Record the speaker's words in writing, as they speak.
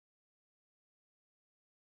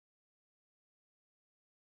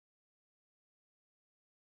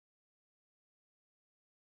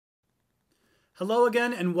Hello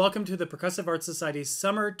again, and welcome to the Percussive Arts Society's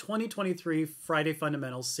Summer 2023 Friday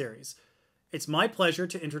Fundamentals series. It's my pleasure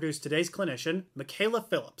to introduce today's clinician, McKayla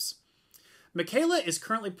Phillips. McKayla is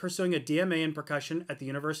currently pursuing a DMA in percussion at the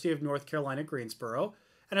University of North Carolina, Greensboro,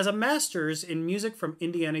 and has a master's in music from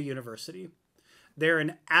Indiana University. They're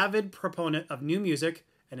an avid proponent of new music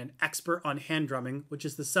and an expert on hand drumming, which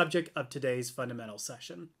is the subject of today's fundamental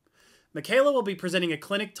session. McKayla will be presenting a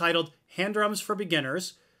clinic titled Hand Drums for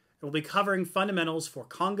Beginners, and will be covering fundamentals for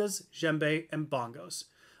congas, djembe, and bongos.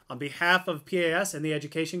 On behalf of PAS and the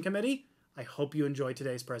Education Committee, I hope you enjoy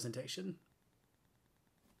today's presentation.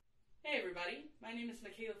 Hey everybody, my name is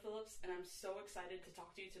McKayla Phillips, and I'm so excited to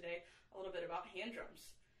talk to you today a little bit about hand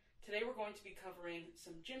drums. Today we're going to be covering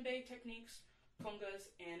some djembe techniques,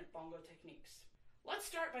 congas, and bongo techniques. Let's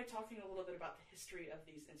start by talking a little bit about the history of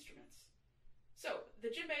these instruments. So,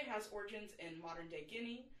 the djembe has origins in modern-day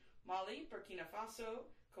Guinea, Mali, Burkina Faso,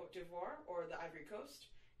 Côte d'Ivoire, or the Ivory Coast,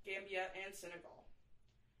 Gambia, and Senegal.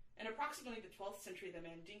 In approximately the 12th century, the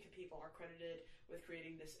Mandinka people are credited with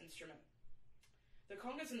creating this instrument. The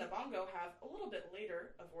congas and the bongo have a little bit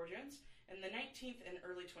later of origins in the 19th and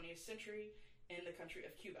early 20th century in the country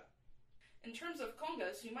of Cuba. In terms of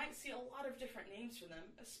congas, you might see a lot of different names for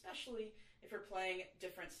them, especially if you're playing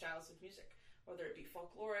different styles of music, whether it be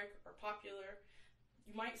folkloric or popular.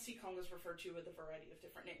 You might see congas referred to with a variety of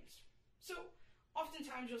different names. So,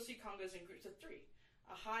 oftentimes you'll see congas in groups of three: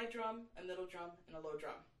 a high drum, a middle drum, and a low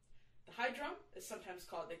drum. The high drum is sometimes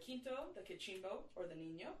called the quinto, the cachimbo, or the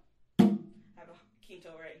niño. I have a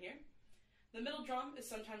quinto right here. The middle drum is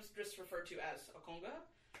sometimes just referred to as a conga,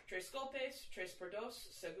 tres golpes, tres por dos,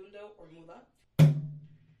 segundo, or muda.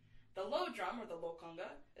 The low drum, or the low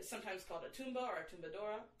conga, is sometimes called a tumba or a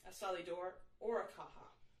tumbadora, a salidor, or a caja.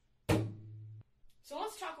 So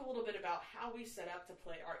let's talk a little bit about how we set up to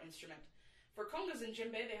play our instrument. For congas and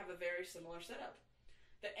djembe, they have a very similar setup.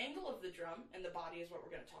 The angle of the drum and the body is what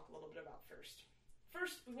we're going to talk a little bit about first.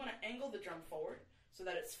 First, we want to angle the drum forward so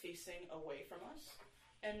that it's facing away from us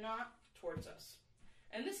and not towards us.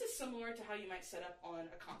 And this is similar to how you might set up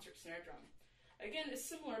on a concert snare drum. Again, it's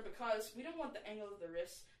similar because we don't want the angle of the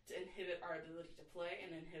wrist to inhibit our ability to play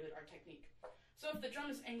and inhibit our technique. So if the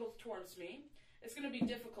drum is angled towards me, it's going to be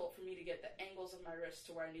difficult for me to get the angles of my wrists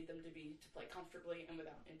to where I need them to be to play comfortably and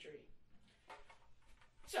without injury.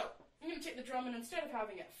 So, I'm going to take the drum, and instead of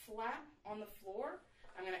having it flat on the floor,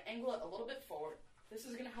 I'm going to angle it a little bit forward. This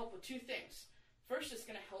is going to help with two things. First, it's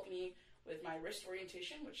going to help me with my wrist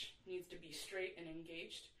orientation, which needs to be straight and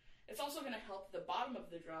engaged. It's also going to help the bottom of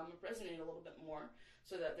the drum resonate a little bit more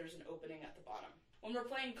so that there's an opening at the bottom. When we're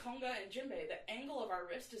playing conga and djembe, the angle of our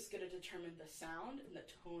wrist is going to determine the sound and the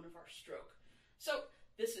tone of our stroke. So,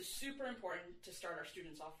 this is super important to start our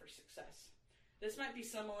students off for success. This might be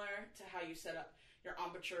similar to how you set up your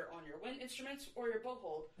embouchure on your wind instruments or your bow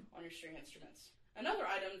hold on your string instruments. Another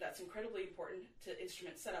item that's incredibly important to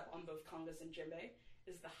instrument setup on both congas and djembe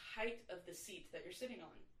is the height of the seat that you're sitting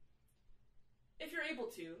on. If you're able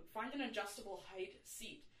to, find an adjustable height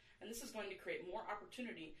seat, and this is going to create more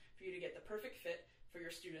opportunity for you to get the perfect fit for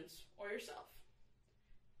your students or yourself.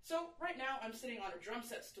 So right now I'm sitting on a drum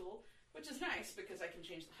set stool, which is nice because I can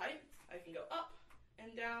change the height. I can go up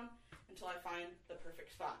and down until I find the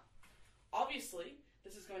perfect spot. Obviously,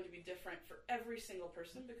 this is going to be different for every single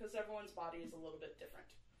person because everyone's body is a little bit different.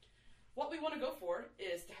 What we want to go for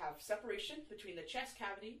is to have separation between the chest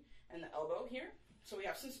cavity and the elbow here, so we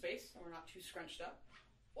have some space and we're not too scrunched up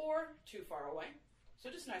or too far away, so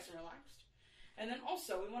just nice and relaxed. And then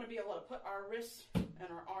also, we want to be able to put our wrists and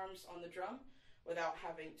our arms on the drum without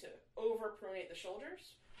having to over-pronate the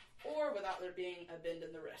shoulders or without there being a bend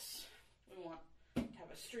in the wrists. We want to have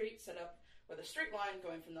a straight setup with a straight line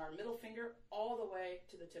going from our middle finger all the way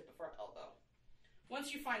to the tip of our elbow.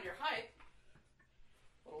 Once you find your height,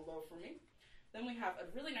 a little low for me, then we have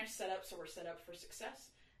a really nice setup, so we're set up for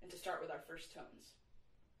success and to start with our first tones.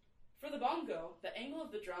 For the bongo, the angle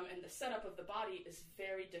of the drum and the setup of the body is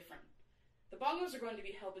very different. The bongos are going to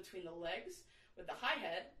be held between the legs, with the high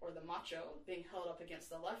head, or the macho, being held up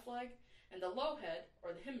against the left leg, and the low head,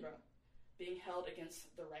 or the himbra, being held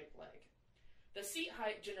against the right leg. The seat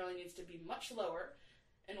height generally needs to be much lower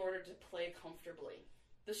in order to play comfortably.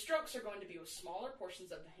 The strokes are going to be with smaller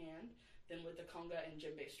portions of the hand than with the conga and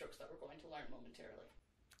djembe strokes that we're going to learn momentarily.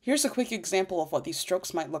 Here's a quick example of what these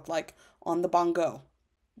strokes might look like on the bongo.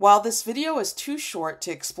 While this video is too short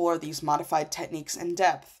to explore these modified techniques in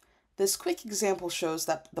depth, this quick example shows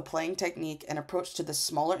that the playing technique and approach to this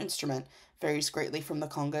smaller instrument varies greatly from the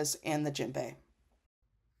congas and the djembe.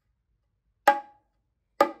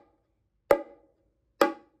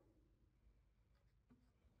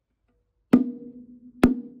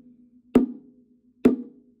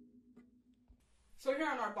 So here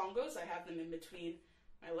on our bongos, I have them in between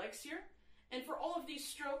my legs here. And for all of these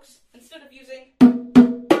strokes, instead of using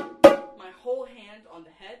my whole hand on the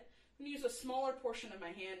head, I'm going to use a smaller portion of my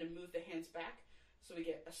hand and move the hands back so we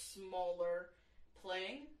get a smaller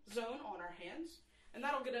playing zone on our hands. And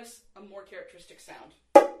that'll get us a more characteristic sound.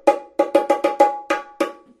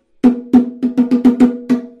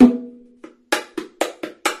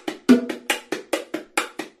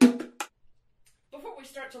 Before we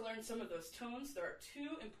start to learn some of those tones, there are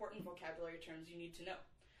two important vocabulary terms you need to know.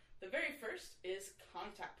 The very first is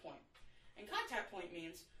contact point. And contact point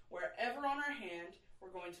means wherever on our hand,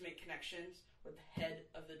 we're going to make connections with the head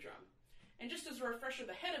of the drum. And just as a refresher,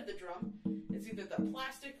 the head of the drum is either the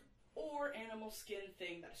plastic or animal skin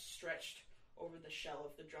thing that's stretched over the shell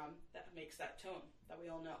of the drum that makes that tone that we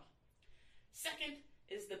all know. Second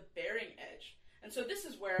is the bearing edge. And so this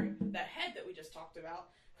is where that head that we just talked about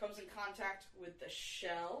comes in contact with the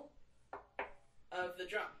shell of the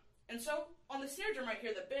drum. And so on the snare drum right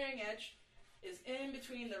here, the bearing edge is in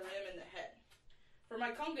between the rim and the head. For my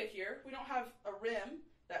conga here, we don't have a rim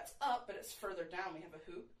that's up, but it's further down. We have a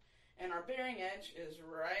hoop, and our bearing edge is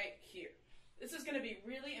right here. This is going to be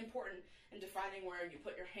really important in defining where you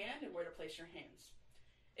put your hand and where to place your hands.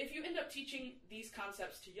 If you end up teaching these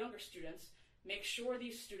concepts to younger students, make sure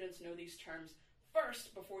these students know these terms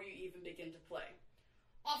first before you even begin to play.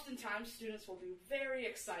 Oftentimes, students will be very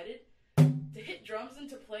excited to hit drums and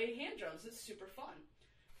to play hand drums. It's super fun.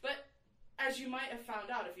 But as you might have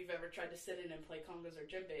found out if you've ever tried to sit in and play congas or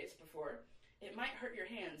djembes before, it might hurt your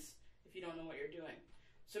hands if you don't know what you're doing.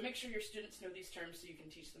 So make sure your students know these terms so you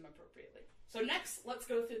can teach them appropriately. So next, let's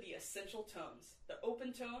go through the essential tones: the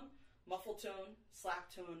open tone, muffled tone,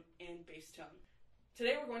 slap tone, and bass tone.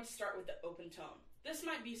 Today we're going to start with the open tone. This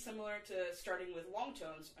might be similar to starting with long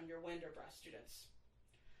tones on your wind or brass students.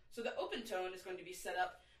 So the open tone is going to be set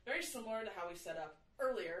up very similar to how we set up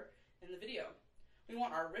earlier in the video. We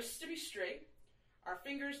want our wrists to be straight, our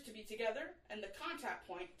fingers to be together, and the contact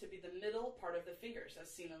point to be the middle part of the fingers,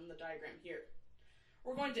 as seen on the diagram here.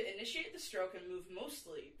 We're going to initiate the stroke and move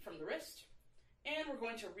mostly from the wrist, and we're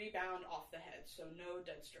going to rebound off the head, so no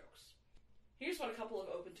dead strokes. Here's what a couple of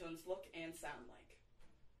open tones look and sound like.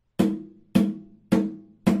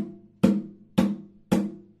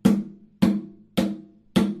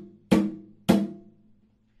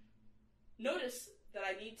 Notice that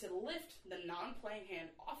I need to lift the non-playing hand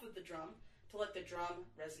off of the drum to let the drum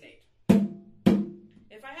resonate.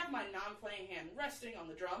 If I have my non-playing hand resting on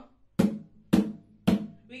the drum,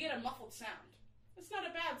 we get a muffled sound. It's not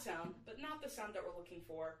a bad sound, but not the sound that we're looking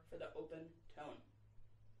for the open tone.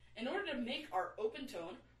 In order to make our open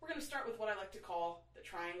tone, we're going to start with what I like to call the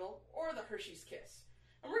triangle or the Hershey's kiss.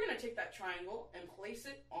 And we're going to take that triangle and place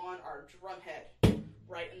it on our drum head,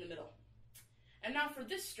 right in the middle. And now for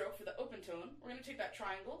this stroke, for the open tone, we're going to take that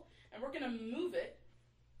triangle and we're going to move it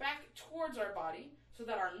back towards our body so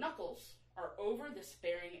that our knuckles are over this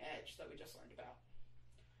bearing edge that we just learned about.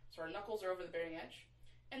 So our knuckles are over the bearing edge.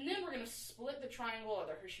 And then we're going to split the triangle or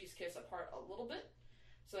the Hershey's kiss apart a little bit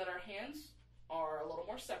so that our hands are a little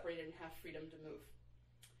more separated and have freedom to move.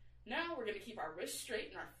 Now we're going to keep our wrists straight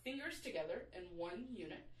and our fingers together in one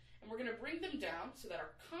unit. And we're going to bring them down so that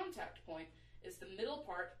our contact point is the middle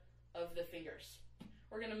part of the fingers.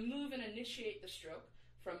 We're going to move and initiate the stroke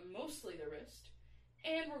from mostly the wrist,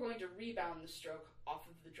 and we're going to rebound the stroke off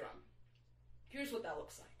of the drum. Here's what that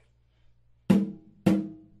looks like.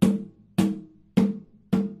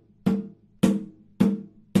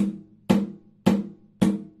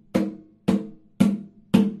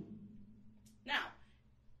 Now,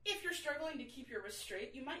 if you're struggling to keep your wrist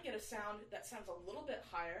straight, you might get a sound that sounds a little bit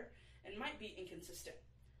higher and might be inconsistent.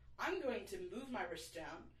 I'm going to move my wrist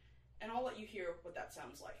down, and I'll let you hear what that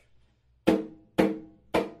sounds like.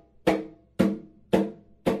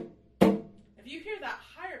 If you hear that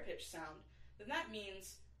higher pitch sound, then that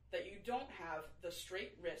means that you don't have the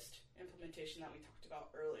straight wrist implementation that we talked about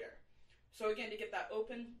earlier. So again, to get that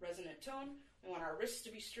open, resonant tone, we want our wrists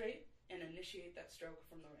to be straight and initiate that stroke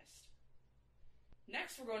from the wrist.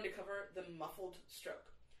 Next, we're going to cover the muffled stroke.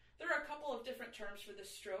 There are a couple of different terms for this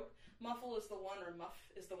stroke. Muffle is the one, or muff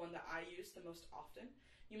is the one that I use the most often.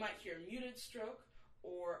 You might hear muted stroke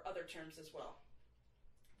or other terms as well.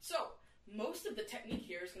 So, most of the technique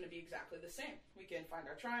here is going to be exactly the same. We can find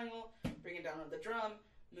our triangle, bring it down on the drum,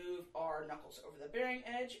 move our knuckles over the bearing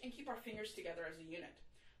edge, and keep our fingers together as a unit.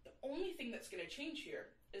 The only thing that's going to change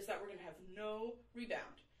here is that we're going to have no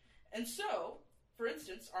rebound. And so, for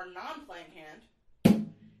instance, our non-playing hand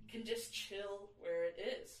can just chill where it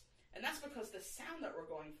is. And that's because the sound that we're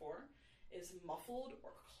going for is muffled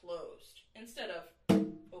or closed instead of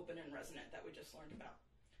open and resonant that we just learned about.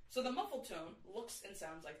 So the muffled tone looks and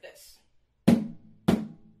sounds like this.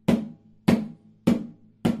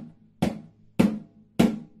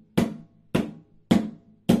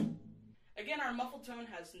 Again, our muffled tone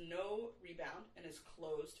has no rebound and is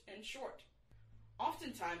closed and short.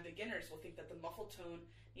 Oftentimes, beginners will think that the muffled tone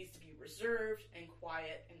needs to be reserved and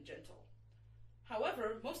quiet and gentle.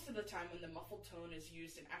 However, most of the time when the muffled tone is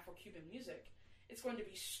used in Afro-Cuban music, it's going to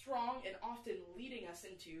be strong and often leading us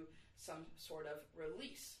into some sort of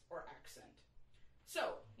release or accent.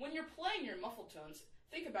 So, when you're playing your muffled tones,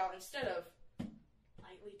 think about, instead of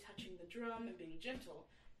lightly touching the drum and being gentle,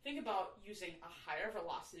 think about using a higher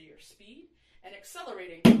velocity or speed and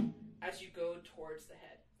accelerating as you go towards the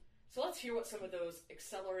head. So let's hear what some of those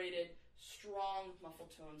accelerated, strong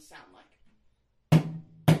muffled tones sound like.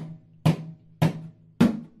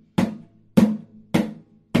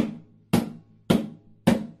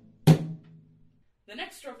 The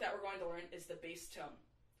next stroke that we're going to learn is the bass tone.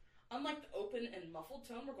 Unlike the open and muffled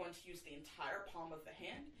tone, we're going to use the entire palm of the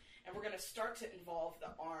hand, and we're going to start to involve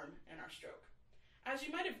the arm in our stroke. As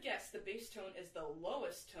you might have guessed, the bass tone is the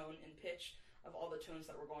lowest tone in pitch of all the tones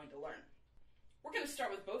that we're going to learn. We're going to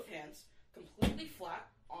start with both hands completely flat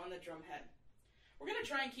on the drum head. We're going to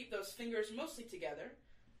try and keep those fingers mostly together.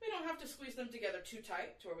 We don't have to squeeze them together too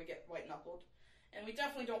tight to where we get white-knuckled, and we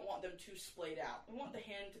definitely don't want them too splayed out. We want the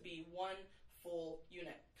hand to be one full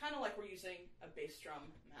unit, kind of like we're using a bass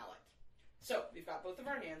drum mallet. So we've got both of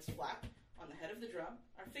our hands flat on the head of the drum.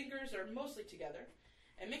 Our fingers are mostly together,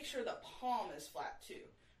 and make sure the palm is flat too.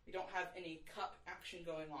 We don't have any cup action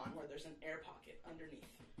going on where there's an air pocket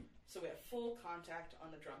underneath. So we have full contact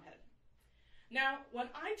on the drum head. Now,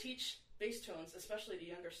 when I teach bass tones, especially to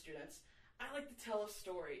younger students, I like to tell a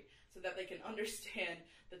story so that they can understand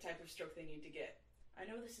the type of stroke they need to get. I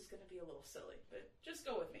know this is going to be a little silly, but just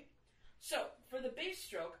go with me. So, for the bass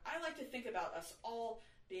stroke, I like to think about us all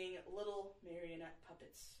being little marionette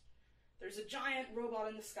puppets. There's a giant robot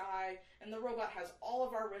in the sky, and the robot has all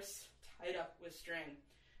of our wrists tied up with string.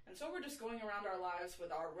 And so we're just going around our lives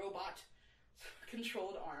with our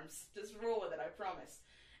robot-controlled arms. Just roll with it, I promise.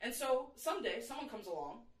 And so someday, someone comes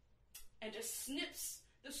along and just snips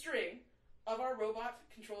the string of our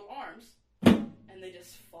robot-controlled arms, and they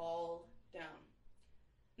just fall down.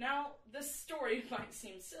 Now, this story might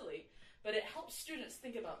seem silly, but it helps students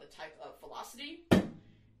think about the type of velocity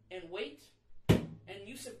and weight and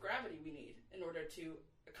use of gravity we need in order to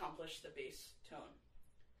accomplish the bass tone.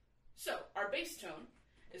 So, our bass tone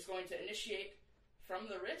is going to initiate from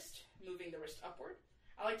the wrist, moving the wrist upward.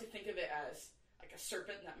 I like to think of it as like a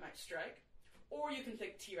serpent that might strike, or you can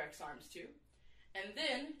think T-Rex arms too. And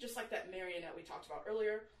then, just like that marionette we talked about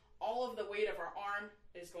earlier, all of the weight of our arm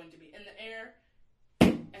is going to be in the air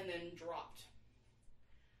and then dropped.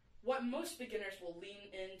 What most beginners will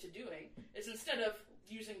lean into doing is, instead of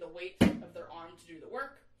using the weight of their arm to do the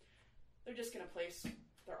work, they're just going to place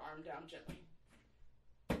their arm down gently.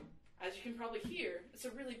 As you can probably hear, it's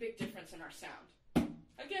a really big difference in our sound.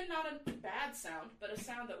 Again, not a bad sound, but a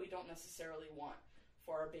sound that we don't necessarily want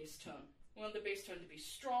for our bass tone. We want the bass tone to be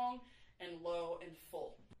strong and low and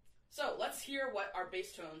full. So let's hear what our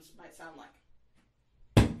bass tones might sound like.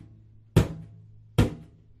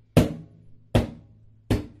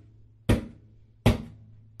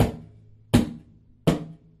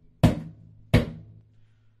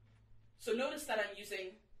 So notice that I'm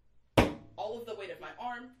using all of the weight of my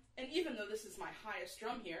arm, and even though this is my highest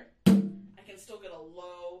drum here, I can still get a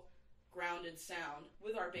low, grounded sound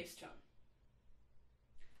with our bass tone.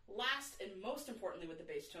 Last and most importantly with the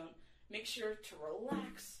bass tone, make sure to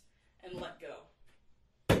relax and let go.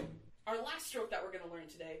 Our last stroke that we're going to learn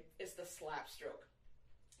today is the slap stroke.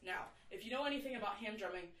 Now, if you know anything about hand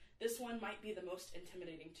drumming, this one might be the most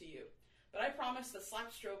intimidating to you. But I promise the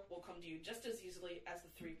slap stroke will come to you just as easily as the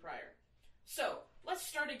three prior. So, let's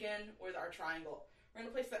start again with our triangle. We're going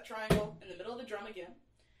to place that triangle in the middle of the drum again,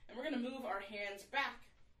 and we're going to move our hands back.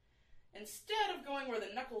 Instead of going where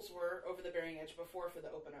the knuckles were over the bearing edge before for the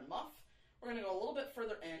open and muff, we're going to go a little bit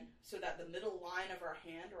further in so that the middle line of our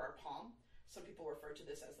hand, or our palm, some people refer to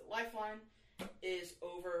this as the lifeline, is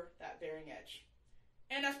over that bearing edge.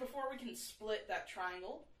 And as before, we can split that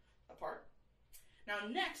triangle apart. Now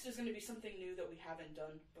next is going to be something new that we haven't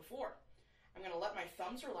done before. I'm going to let my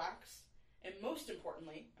thumbs relax, and most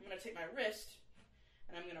importantly, I'm going to take my wrist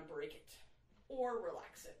and I'm going to break it, or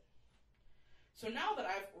relax it. So now that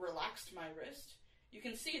I've relaxed my wrist, you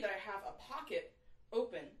can see that I have a pocket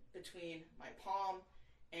open between my palm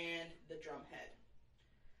and the drum head.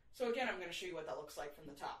 So again, I'm going to show you what that looks like from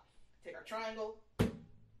the top. Take our triangle,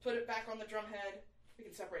 put it back on the drum head. We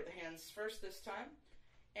can separate the hands first this time,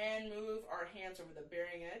 and move our hands over the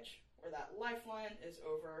bearing edge, where that lifeline is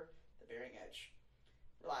over the bearing edge.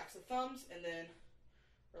 Relax the thumbs and then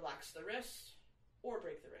relax the wrist or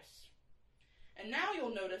break the wrist. And now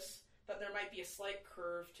you'll notice that there might be a slight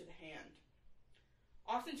curve to the hand.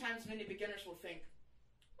 Oftentimes many beginners will think,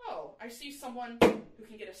 oh, I see someone who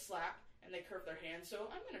can get a slap and they curve their hand, so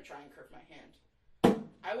I'm going to try and curve my hand.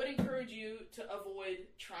 I would encourage you to avoid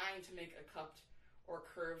trying to make a cupped or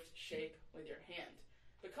curved shape with your hand,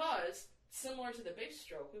 because similar to the bass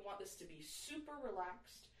stroke, we want this to be super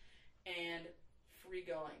relaxed and free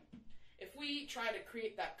going. If we try to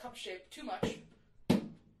create that cup shape too much,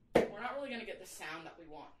 we're not really going to get the sound that we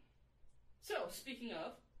want. So, speaking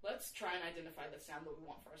of, let's try and identify the sound that we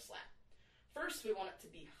want for a slap. First, we want it to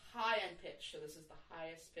be high in pitch, so this is the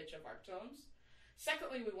highest pitch of our tones.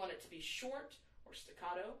 Secondly, we want it to be short or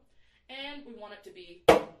staccato, and we want it to be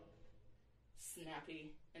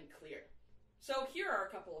snappy and clear. So here are a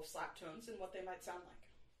couple of slap tones and what they might sound like.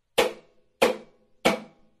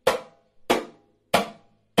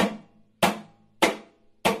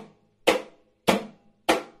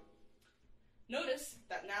 Notice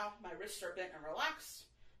that now my wrists are bent and relaxed.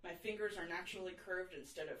 My fingers are naturally curved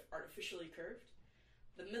instead of artificially curved.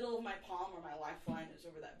 The middle of my palm or my lifeline is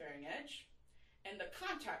over that bearing edge. And the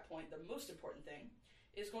contact point, the most important thing,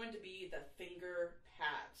 is going to be the finger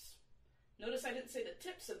pads. Notice I didn't say the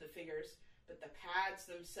tips of the fingers, but the pads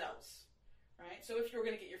themselves, right? So if you were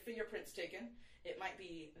going to get your fingerprints taken, it might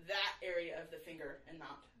be that area of the finger and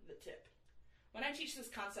not the tip. When I teach this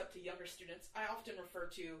concept to younger students, I often refer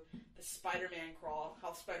to the Spider-Man crawl,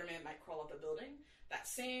 how Spider-Man might crawl up a building. That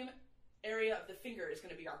same area of the finger is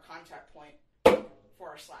going to be our contact point for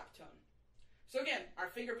our slap tone. So again, our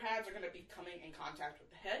finger pads are going to be coming in contact with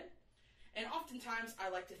the head. And oftentimes I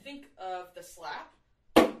like to think of the slap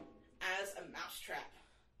as a mousetrap.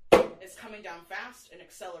 It's coming down fast and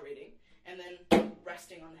accelerating and then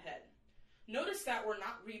resting on the head. Notice that we're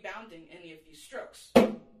not rebounding any of these strokes.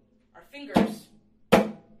 Our fingers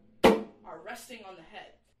are resting on the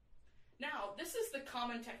head. Now, this is the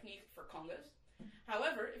common technique for congas.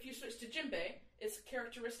 However, if you switch to djembe, it's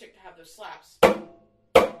characteristic to have those slaps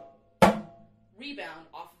rebound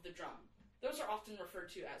off of the drum. Those are often referred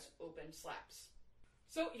to as open slaps.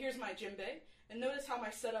 So here's my djembe, and notice how my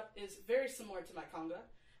setup is very similar to my conga.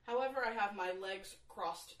 However, I have my legs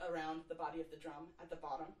crossed around the body of the drum at the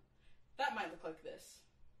bottom. That might look like this.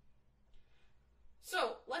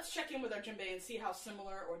 So let's check in with our djembe and see how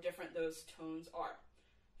similar or different those tones are.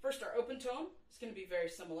 First, our open tone is going to be very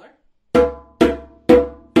similar.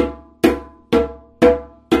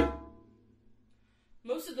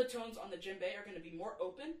 Most of the tones on the djembe are going to be more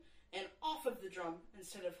open and off of the drum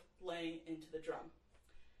instead of laying into the drum.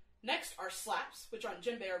 Next, our slaps, which on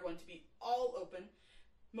djembe are going to be all open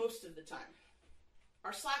most of the time.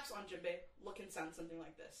 Our slaps on djembe look and sound something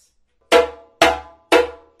like this.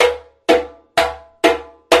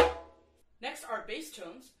 Next, our bass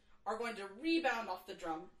tones are going to rebound off the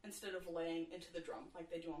drum instead of laying into the drum like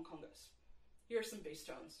they do on congas. Here are some bass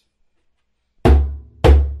tones.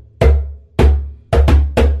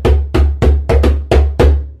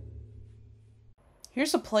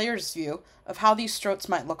 Here's a player's view of how these strokes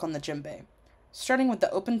might look on the djembe, starting with the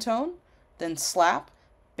open tone, then slap,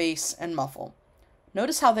 bass, and muffle.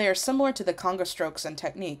 Notice how they are similar to the conga strokes and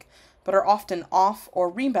technique, but are often off or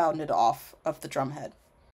rebounded off of the drum head.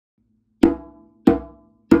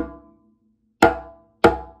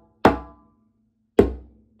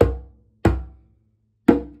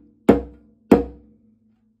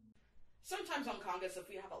 Sometimes on congas, if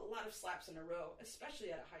we have a lot of slaps in a row, especially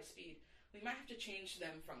at a high speed, we might have to change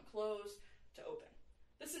them from closed to open.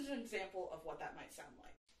 This is an example of what that might sound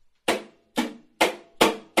like.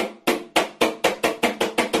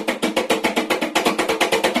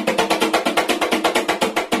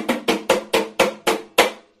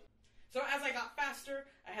 So as I got faster,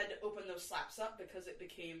 I had to open those slaps up because it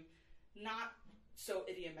became not so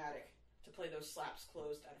idiomatic to play those slaps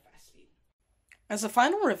closed at a fast speed. As a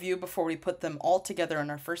final review before we put them all together in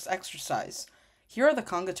our first exercise, here are the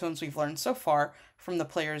conga tones we've learned so far from the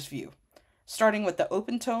player's view, starting with the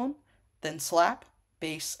open tone, then slap,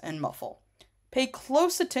 bass, and muffle. Pay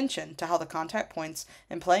close attention to how the contact points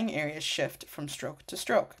and playing areas shift from stroke to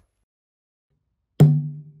stroke.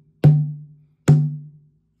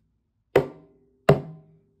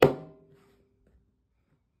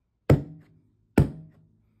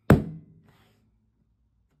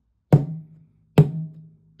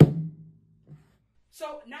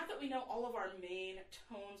 So now that we know all of our main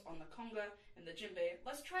tones on the conga and the djembe,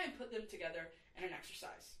 let's try and put them together in an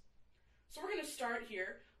exercise. So we're going to start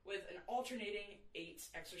here with an alternating eights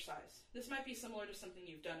exercise. This might be similar to something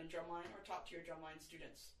you've done in drumline or taught to your drumline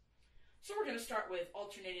students. So we're going to start with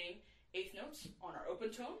alternating eighth notes on our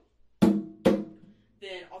open tone,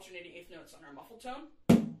 then alternating eighth notes on our muffled tone,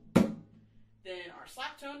 then our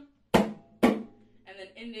slap tone, and then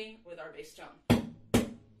ending with our bass tone.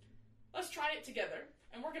 Let's try it together,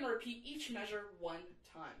 and we're going to repeat each measure one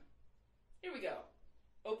time. Here we go.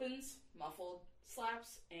 Opens, muffled,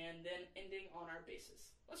 slaps, and then ending on our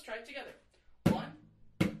basses. Let's try it together. 1,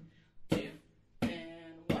 2,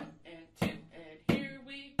 and 1, and 2, and here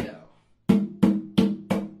we go.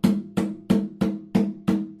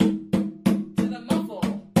 To the muffle.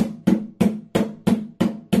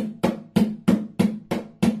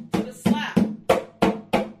 To the slap. To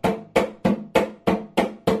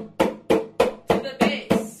the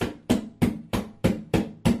bass.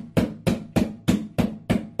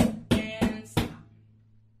 And stop.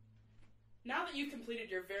 Now that you've completed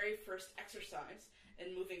your very first exercise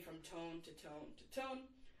in moving from tone to tone to tone,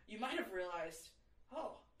 you might have realized,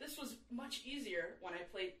 oh, this was much easier when I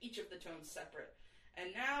played each of the tones separate.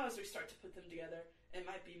 And now as we start to put them together, it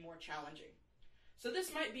might be more challenging. So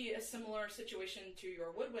this might be a similar situation to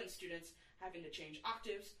your woodwind students having to change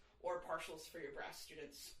octaves, or partials for your brass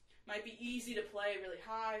students. Might be easy to play really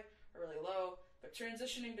high or really low, but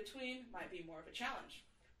transitioning between might be more of a challenge.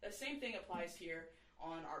 The same thing applies here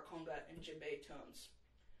on our conga and djembe tones.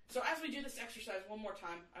 So as we do this exercise one more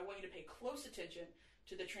time, I want you to pay close attention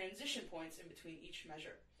to the transition points in between each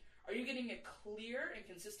measure. Are you getting a clear and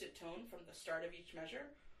consistent tone from the start of each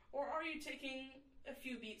measure, or are you taking a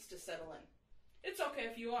few beats to settle in? It's okay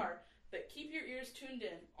if you are, but keep your ears tuned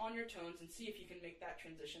in on your tones and see if you can make that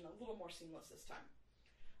transition a little more seamless this time.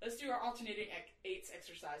 Let's do our alternating eights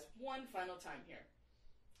exercise one final time here.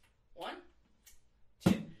 1,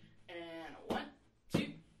 2, and 1,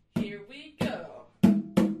 2, here we go.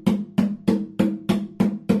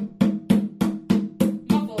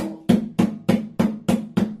 Muffle.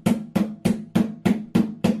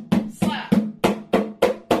 Slap.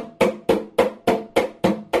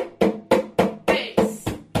 Bass.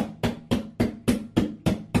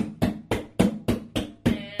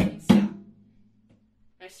 And stop.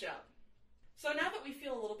 Nice job. So now that we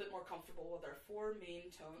feel a little bit more comfortable with our four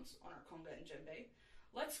main tones on our conga and djembe,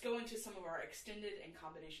 let's go into some of our extended and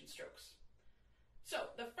combination strokes. So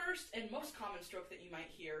the first and most common stroke that you might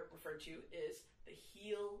hear referred to is the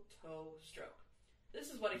heel-toe stroke. This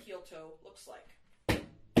is what a heel-toe looks like.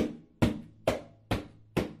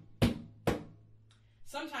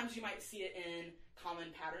 Sometimes you might see it in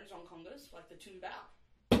common patterns on congas, like the tune bow.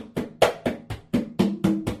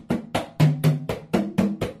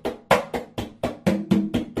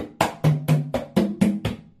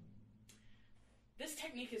 This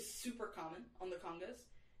technique is super common on the congas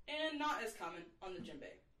and not as common on the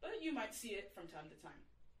djembe, but you might see it from time to time.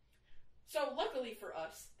 So luckily for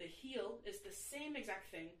us, the heel is the same exact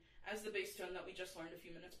thing as the bass tone that we just learned a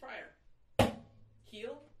few minutes prior.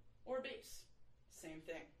 Heel or bass, same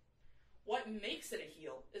thing. What makes it a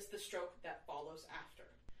heel is the stroke that follows after.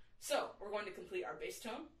 So we're going to complete our bass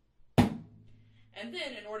tone, and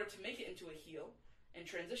then in order to make it into a heel and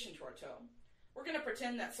transition to our toe, we're going to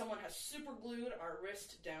pretend that someone has super glued our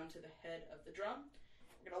wrist down to the head of the drum.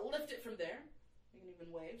 We're going to lift it from there. You can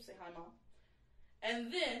even wave, say hi, Mom.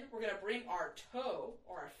 And then we're going to bring our toe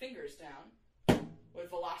or our fingers down with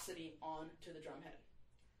velocity onto the drum head.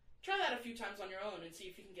 Try that a few times on your own and see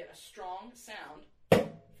if you can get a strong sound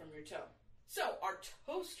from your toe. So our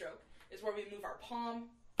toe stroke is where we move our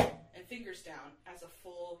palm and fingers down as a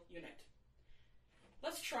full unit.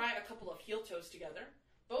 Let's try a couple of heel toes together.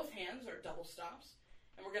 Both hands are double stops,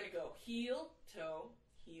 and we're going to go heel, toe,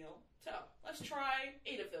 heel, toe. Let's try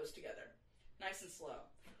 8 of those together. Nice and slow.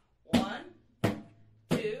 1,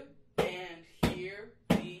 2, and here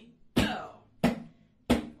we go.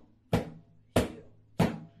 Heel,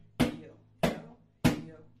 toe, heel, toe,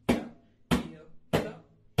 heel, toe, heel, toe,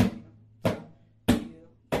 heel,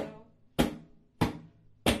 toe.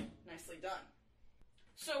 Nicely done.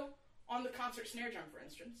 So, on the concert snare drum, for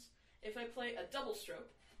instance, if I play a double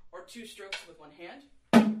stroke, or 2 strokes with one hand,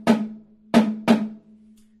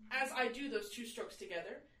 as I do those 2 strokes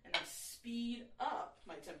together, and I speed up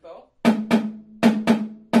my tempo,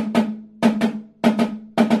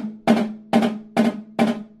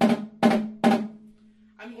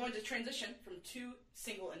 I'm going to transition from 2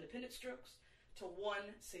 single independent strokes to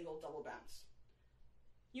 1 single double bounce.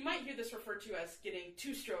 You might hear this referred to as getting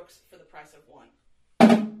 2 strokes for the price of 1.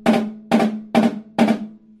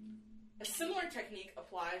 A similar technique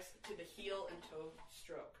applies to the heel and toe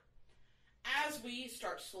stroke. As we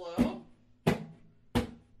start slow,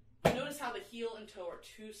 notice how the heel and toe are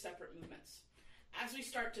 2 separate movements. As we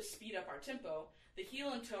start to speed up our tempo, the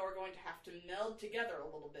heel and toe are going to have to meld together a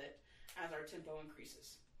little bit as our tempo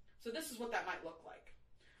increases. So this is what that might look like.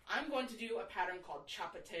 I'm going to do a pattern called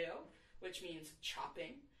chapateo, which means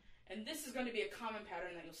chopping. And this is going to be a common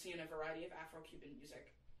pattern that you'll see in a variety of Afro-Cuban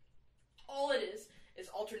music. All it is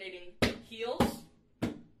alternating heels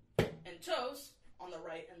and toes on the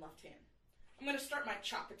right and left hand. I'm going to start my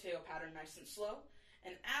chapateo pattern nice and slow,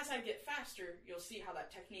 and as I get faster, you'll see how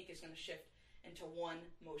that technique is going to shift into one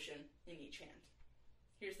motion in each hand.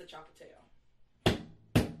 Here's the chapateo.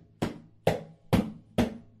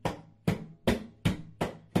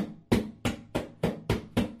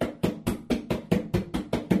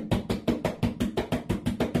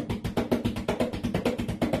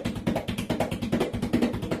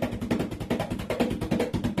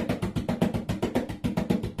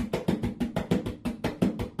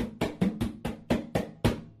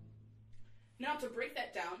 Now to break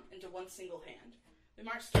that down into one single hand, we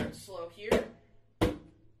might start slow here.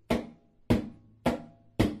 And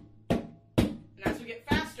as we get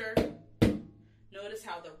faster, notice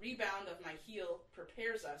how the rebound of my heel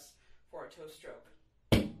prepares us for a toe stroke.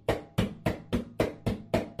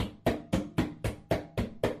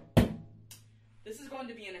 This is going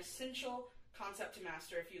to be an essential concept to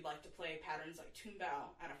master if you'd like to play patterns like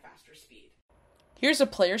tumbao at a faster speed. Here's a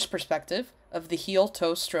player's perspective of the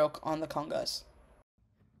heel-toe stroke on the congas.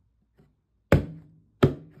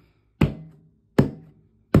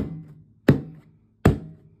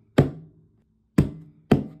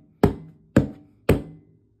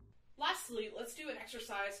 Lastly, let's do an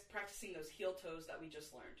exercise practicing those heel toes that we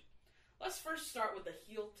just learned. Let's first start with the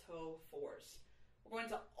heel-toe fours. We're going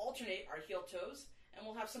to alternate our heel toes, and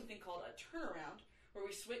we'll have something called a turnaround, where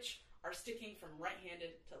we switch our sticking from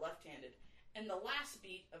right-handed to left-handed, and the last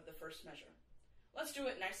beat of the first measure. Let's do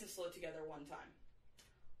it nice and slow together one time.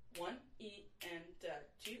 1, E, and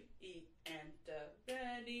 2, E, and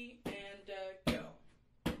ready, and go.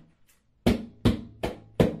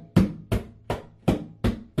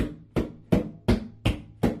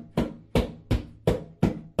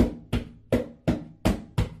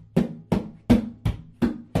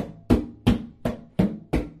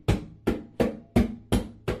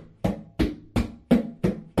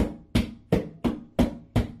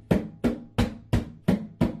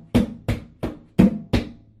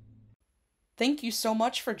 Thank you so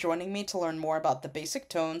much for joining me to learn more about the basic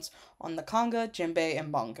tones on the conga, djembe,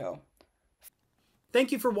 and bongo.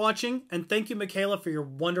 Thank you for watching, and thank you, McKayla, for your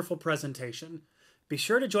wonderful presentation. Be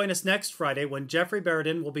sure to join us next Friday when Jeffrey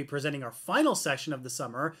Barradin will be presenting our final session of the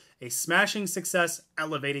summer, a smashing success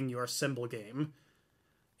elevating your cymbal game.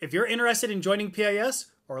 If you're interested in joining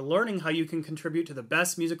PAS or learning how you can contribute to the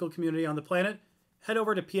best musical community on the planet, head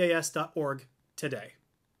over to pas.org today.